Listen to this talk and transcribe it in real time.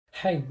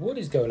Hey, what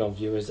is going on,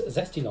 viewers?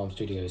 Zesty Lime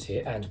Studios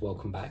here, and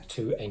welcome back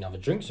to another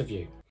drinks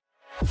review.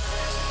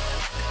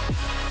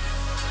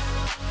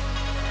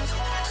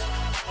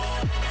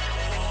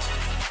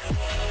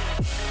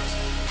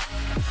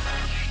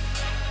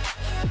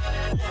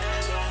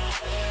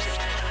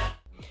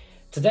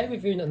 Today we're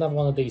reviewing another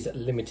one of these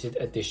limited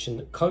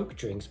edition Coke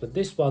drinks, but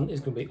this one is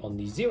going to be on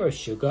the zero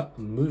sugar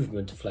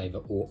movement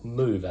flavour, or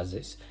Move as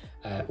it's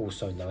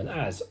also known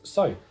as.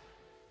 So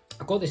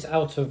I got this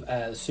out of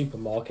a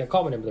supermarket. I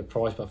can't remember the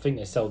price, but I think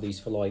they sell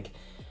these for like,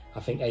 I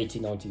think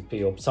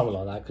 80-90p or something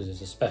like that, because it's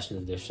a special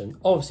edition.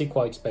 Obviously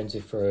quite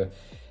expensive for a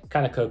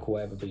can of Coke or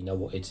whatever, but you know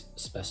what, it's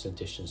special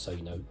edition, so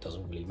you know it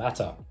doesn't really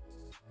matter.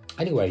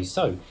 Anyway,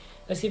 so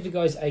let's give you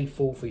guys a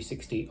full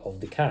 360 of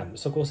the can.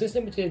 So of course this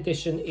limited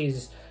edition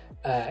is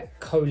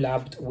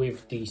collabed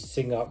with the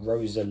singer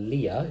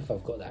Rosalia, if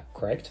I've got that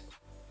correct.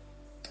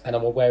 And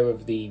I'm aware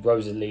of the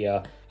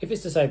Rosalia, if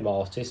it's the same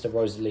artist, a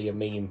Rosalia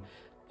meme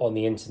on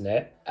the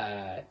internet,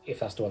 if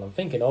that's the one I'm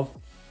thinking of.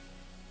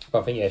 But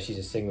I think, yeah, she's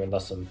a singer and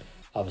does some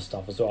other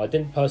stuff as well. I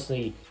didn't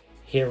personally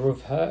hear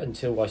of her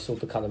until I saw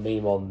the kind of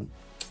meme on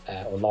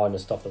online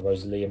and stuff, the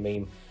Rosalia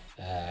meme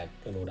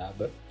and all that.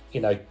 But, you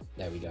know,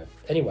 there we go.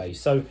 Anyway,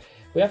 so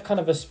we have kind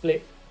of a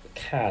split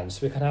can.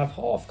 So we can have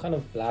half kind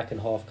of black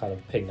and half kind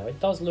of pink. Now, it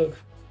does look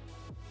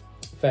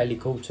fairly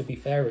cool, to be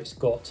fair. It's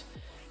got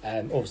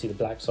obviously the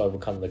black side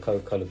with kind of the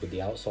Coca-Cola with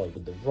the outside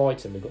with the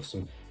right, and we've got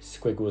some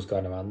squiggles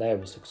going around there,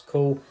 which looks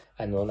cool.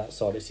 And on that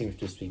side it seems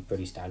to be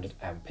pretty standard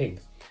and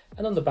pink.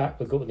 And on the back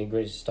we've got the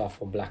ingredient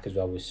stuff on black as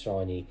well, with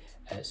shiny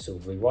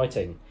silvery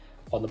writing.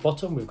 On the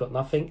bottom we've got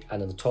nothing,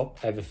 and on the top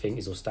everything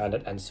is all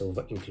standard and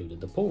silver, including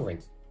the pull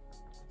ring.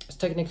 Let's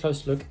take a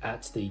close look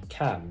at the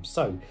can.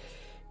 So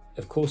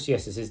of course,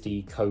 yes, this is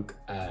the Coke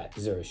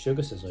zero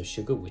sugar, so there's no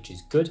sugar, which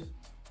is good.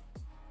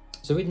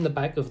 So reading the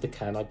back of the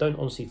can, I don't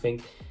honestly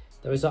think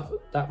there is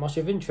that much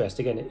of interest.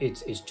 Again,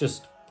 it's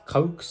just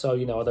Coke, so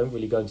you know, I don't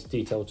really go into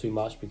detail too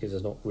much because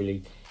there's not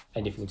really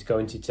anything to go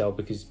into detail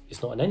because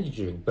it's not an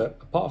energy drink. But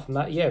apart from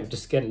that, yeah,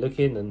 just again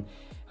looking, and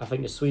I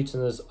think the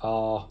sweeteners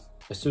are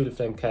a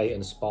Flame K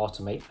and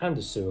Spartamate and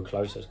a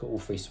Sucralose, so it's got all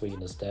three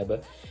sweeteners there.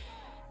 But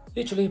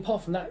literally,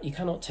 apart from that, you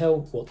cannot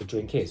tell what the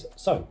drink is.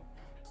 So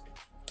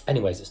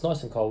anyways, it's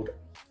nice and cold.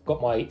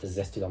 Got my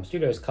Zesty Lime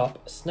Studios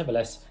cup.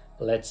 Nevertheless,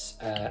 let's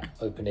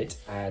open it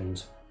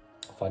and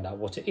find out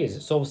what it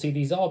is. So obviously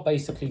these are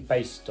basically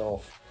based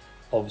off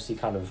obviously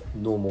kind of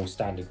normal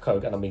standard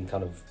Coke, and I mean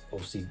kind of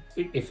obviously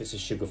if it's a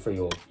sugar-free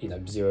or, you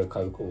know, zero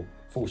Coke or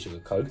full sugar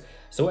Coke.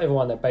 So whatever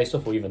one they're based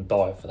off, or even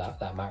diet for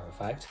that matter of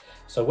fact.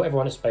 So whatever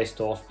one it's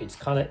based off, it's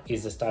kind of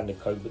is a standard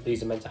Coke, but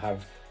these are meant to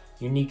have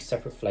unique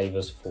separate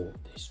flavors for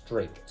this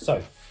drink.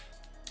 So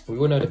we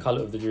all know the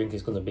color of the drink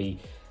is going to be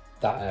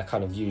that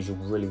kind of usual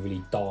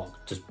really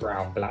dark, just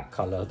brown black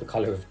color, the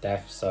color of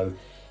death. So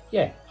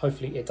yeah,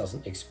 hopefully it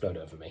doesn't explode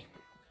over me.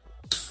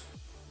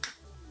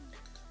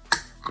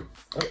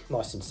 Oh,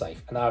 nice and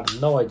safe. And I have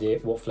no idea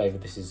what flavor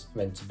this is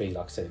meant to be.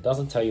 Like I said, it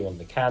doesn't tell you on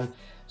the can,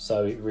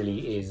 so it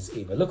really is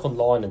either look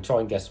online and try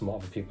and guess from what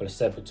other people have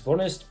said. But to be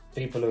honest,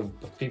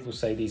 people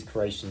say these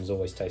creations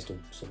always taste all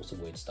sorts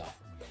of weird stuff.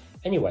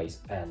 Anyways,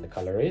 and the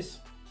color is,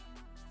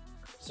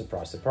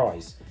 surprise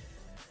surprise,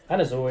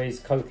 and as always,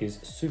 Coke is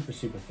super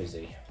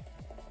fizzy.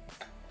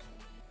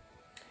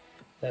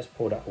 Let's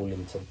pour that all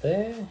into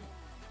there.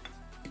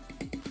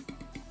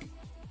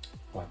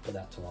 Might put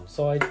that to one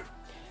side.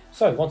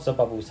 So once the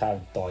bubbles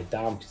have died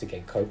down, because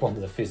again, Coke, one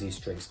of the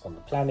fizziest drinks on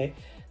the planet,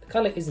 the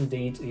colour is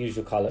indeed the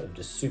usual colour of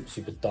the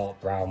super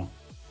dark brown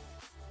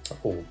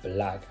or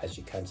black, as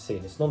you can see,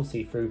 and it's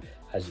non-see-through,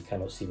 as you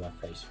cannot see my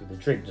face through the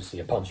drink, just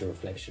see a bunch of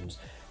reflections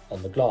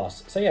on the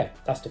glass. So yeah,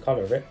 that's the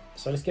colour of it.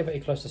 So let's give it a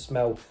closer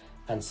smell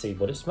and see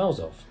what it smells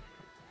of.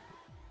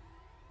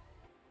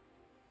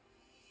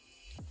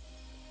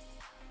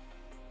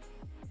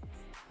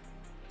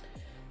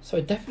 So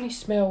it definitely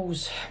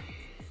smells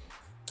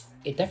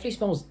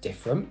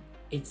different.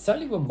 It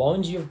certainly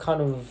reminds you of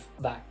kind of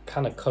that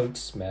kind of Coke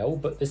smell,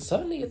 but there's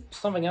certainly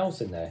something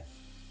else in there.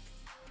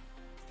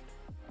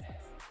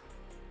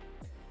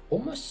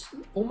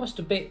 Almost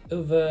a bit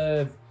of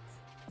a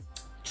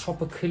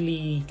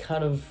tropically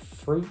kind of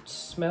fruit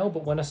smell,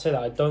 but when I say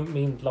that, I don't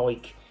mean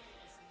like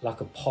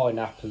a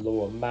pineapple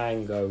or a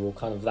mango or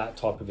kind of that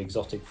type of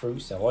exotic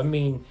fruit smell. I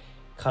mean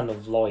kind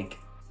of like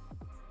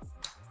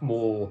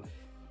more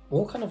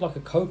kind of like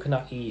a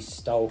coconut-y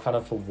style kind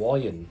of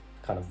Hawaiian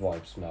kind of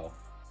vibe smell.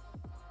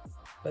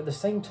 But at the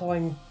same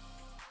time,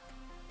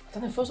 I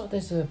don't know, it feels like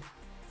there's a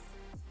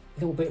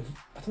little bit of,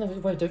 I don't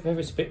know whether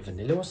it's a bit of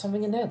vanilla or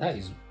something in there. That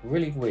is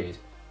really weird.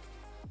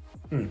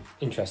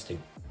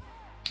 Interesting.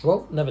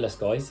 Well, nevertheless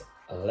guys,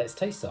 let's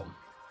taste some.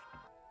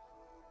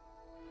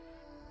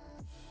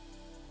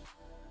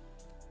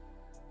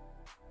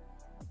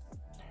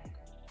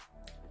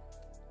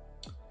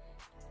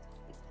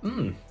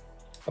 I'm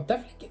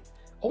definitely get,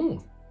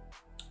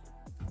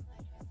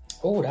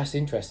 oh, that's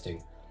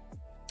interesting.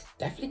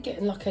 Definitely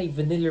getting like a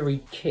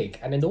vanilla-y kick,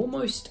 and then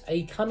almost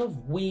a kind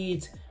of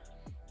weird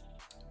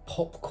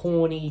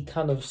popcorny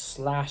kind of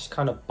slash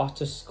kind of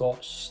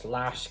butterscotch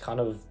slash kind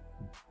of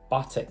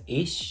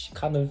butter-ish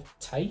kind of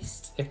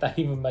taste, if that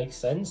even makes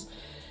sense.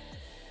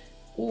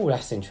 Oh,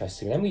 that's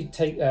interesting. Let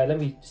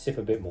me sip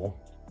a bit more.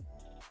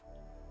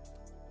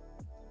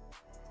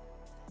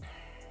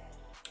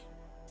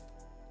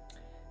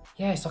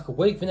 Yeah, it's like a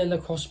weak vanilla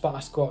cross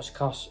butterscotch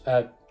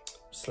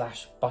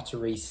slash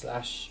buttery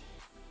slash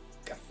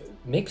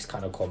mixed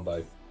kind of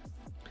combo.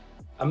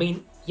 I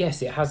mean,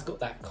 yes, it has got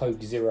that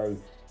Coke Zero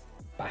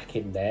back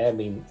in there. I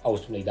mean,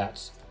 ultimately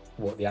that's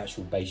what the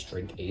actual base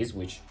drink is,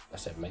 which I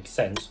said makes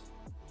sense.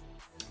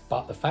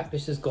 But the fact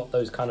this has got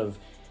those kind of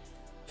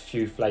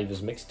few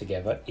flavors mixed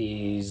together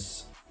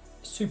is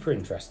super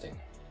interesting.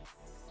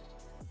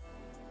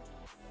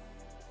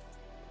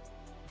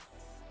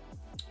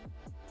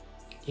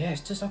 Yeah,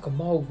 it's just like a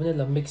mild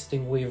vanilla mixed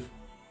in with,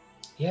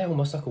 yeah,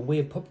 almost like a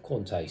weird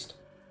popcorn taste.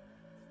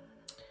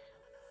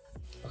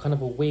 A kind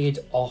of a weird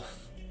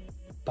off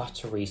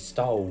buttery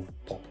style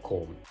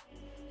popcorn.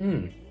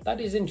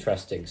 That is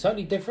interesting.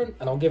 Certainly different,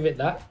 and I'll give it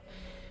that.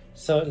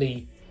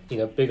 Certainly, you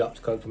know, big up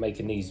to Coke for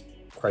making these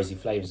crazy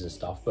flavors and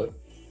stuff, but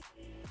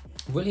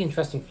really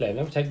interesting flavor.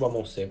 Let me take one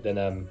more sip,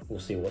 then we'll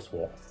see what's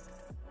what.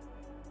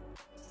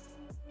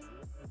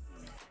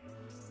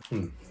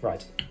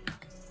 Right.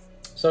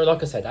 So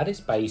like I said, at its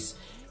base,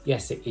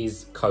 yes, it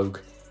is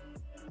Coke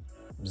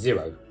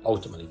Zero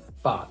ultimately,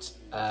 but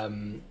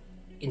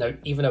you know,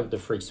 even over the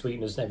free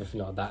sweeteners and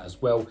everything like that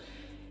as well,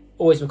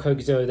 always with Coke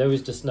Zero, there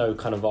is just no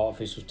kind of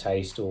artificial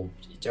taste or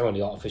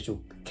generally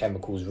artificial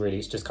chemicals, really.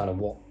 It's just kind of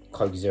what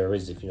Coke Zero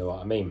is, if you know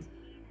what I mean.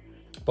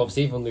 But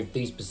obviously, even with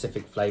these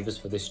specific flavors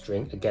for this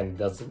drink, again,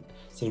 there doesn't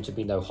seem to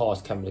be no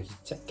harsh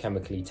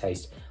chemically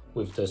taste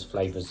with those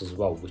flavors as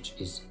well, which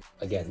is,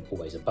 again,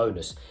 always a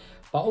bonus.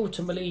 But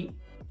ultimately,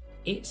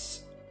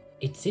 it's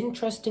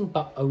interesting,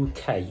 but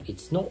okay.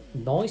 It's not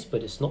nice,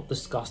 but it's not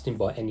disgusting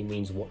by any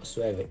means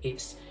whatsoever.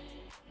 It's,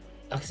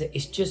 like I said,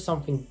 it's just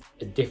something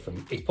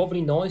different. It's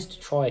probably nice to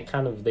try a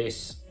can of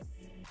this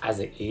as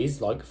it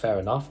is, like, fair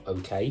enough,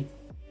 okay.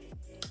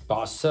 But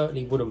I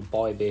certainly wouldn't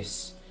buy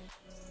this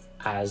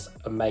as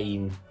a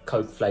main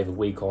Coke flavour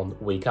week on,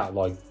 week out,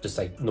 like, just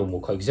say normal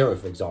Coke Zero,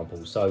 for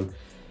example. So,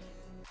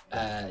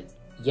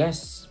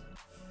 yes,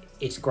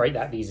 it's great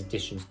that these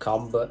additions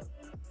come, but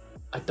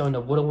I don't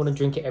know, would I want to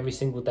drink it every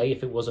single day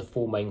if it was a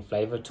full main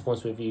flavour? To be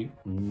honest with you,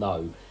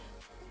 no.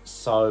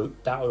 So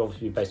that would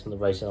obviously be based on the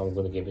rating I'm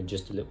going to give in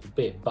just a little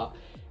bit. But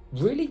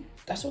really,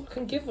 that's all I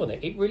can give on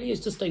it. It really is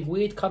just a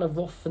weird kind of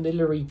off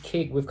vanilla-y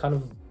kick with kind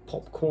of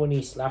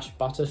popcorny slash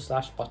butter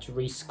slash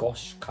buttery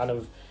squash kind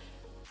of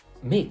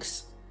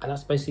mix. And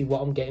that's basically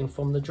what I'm getting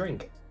from the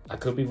drink. I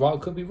could be right, I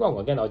could be wrong.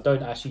 Again, I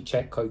don't actually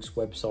check Coke's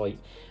website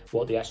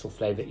what the actual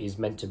flavour is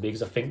meant to be,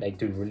 because I think they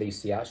do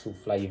release the actual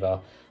flavour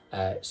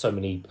so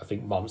many, I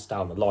think, months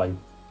down the line.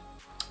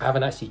 I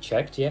haven't actually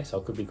checked yet, so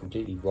I could be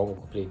completely wrong or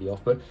completely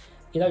off. But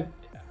you know,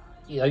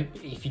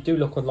 if you do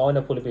look online,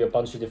 there'll probably be a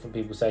bunch of different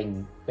people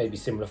saying maybe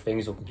similar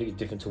things or completely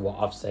different to what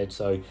I've said.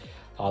 So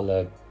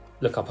I'll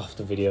look up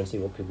after the video and see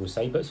what people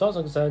say. But as far as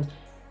I'm concerned,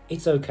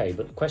 it's okay.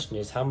 But the question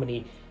is, how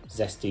many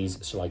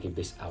zesties shall I give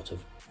this out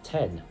of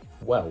 10?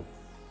 Well,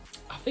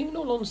 I think in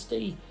all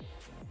honesty,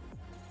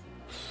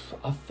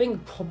 I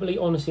think probably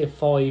honestly a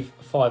 5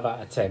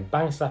 out of 10.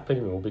 Bang slap in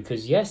the middle,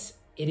 because yes,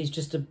 it is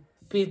just a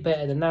bit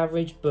better than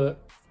average,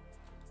 but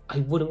I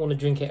wouldn't want to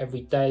drink it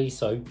every day.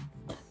 So,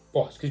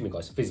 oh, excuse me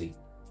guys, fizzy.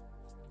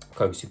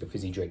 Coke super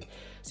fizzy drink.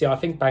 So yeah, I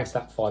think bang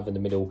slap 5 in the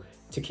middle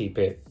to keep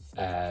it,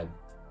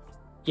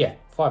 yeah,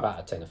 5 out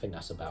of 10. I think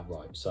that's about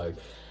right. So,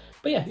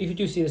 but yeah, if you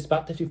do see this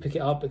back, definitely pick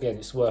it up. Again,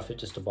 it's worth it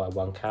just to buy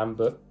one can.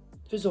 But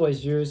as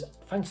always, viewers,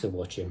 thanks for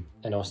watching,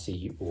 and I'll see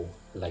you all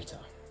later.